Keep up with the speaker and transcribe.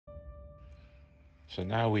So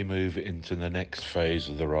now we move into the next phase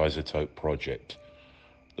of the Rhisotope project.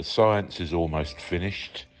 The science is almost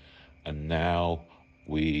finished, and now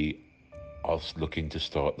we are looking to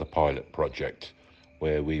start the pilot project,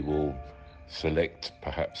 where we will select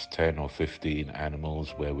perhaps 10 or 15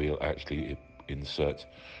 animals where we'll actually insert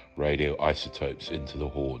radioisotopes into the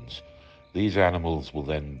horns. These animals will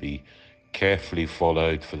then be carefully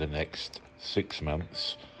followed for the next 6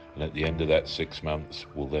 months, and at the end of that 6 months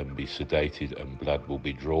will then be sedated and blood will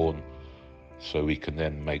be drawn, so we can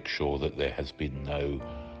then make sure that there has been no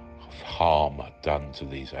harm done to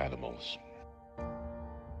these animals.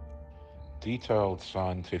 Detailed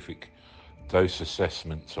scientific dose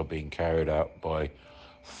assessments are being carried out by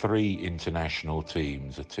 3 international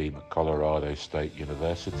teams: a team at Colorado State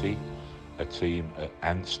University, a team at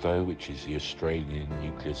ANSTO, which is the Australian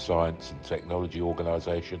Nuclear Science and Technology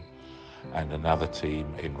Organisation, and another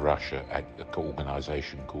team in Russia at an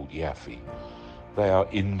organisation called YAFI. They are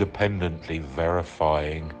independently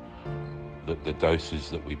verifying that the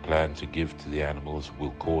doses that we plan to give to the animals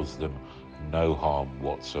will cause them no harm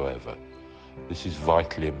whatsoever. This is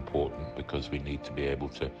vitally important because we need to be able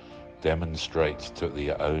to demonstrate to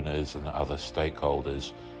the owners and other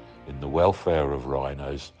stakeholders in the welfare of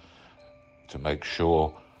rhinos, to make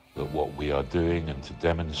sure that what we are doing, and to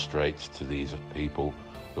demonstrate to these people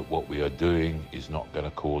that what we are doing is not going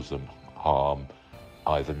to cause them harm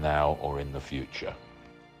either now or in the future.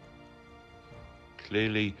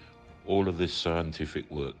 Clearly, all of this scientific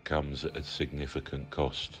work comes at a significant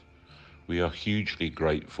cost. We are hugely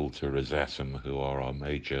grateful to Rhisotope, who are our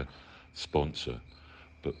major sponsor,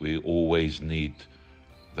 but we always need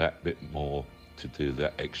that bit more to do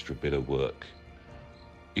that extra bit of work.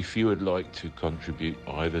 If you would like to contribute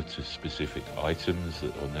either to specific items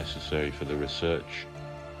that are necessary for the research,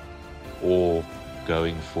 or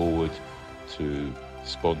going forward to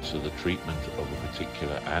sponsor the treatment of a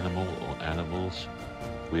particular animal or animals,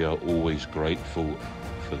 we are always grateful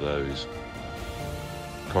for those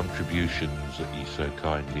contributions that you so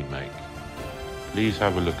kindly make. Please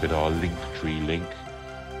have a look at our Linktree link.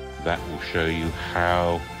 That will show you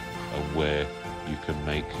how and where you can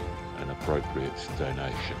make an appropriate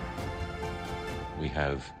donation. We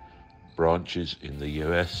have branches in the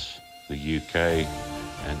US, the UK,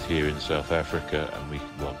 and here in South Africa, and we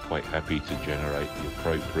are quite happy to generate the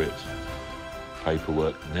appropriate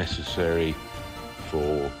paperwork necessary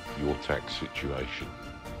for your tax situation.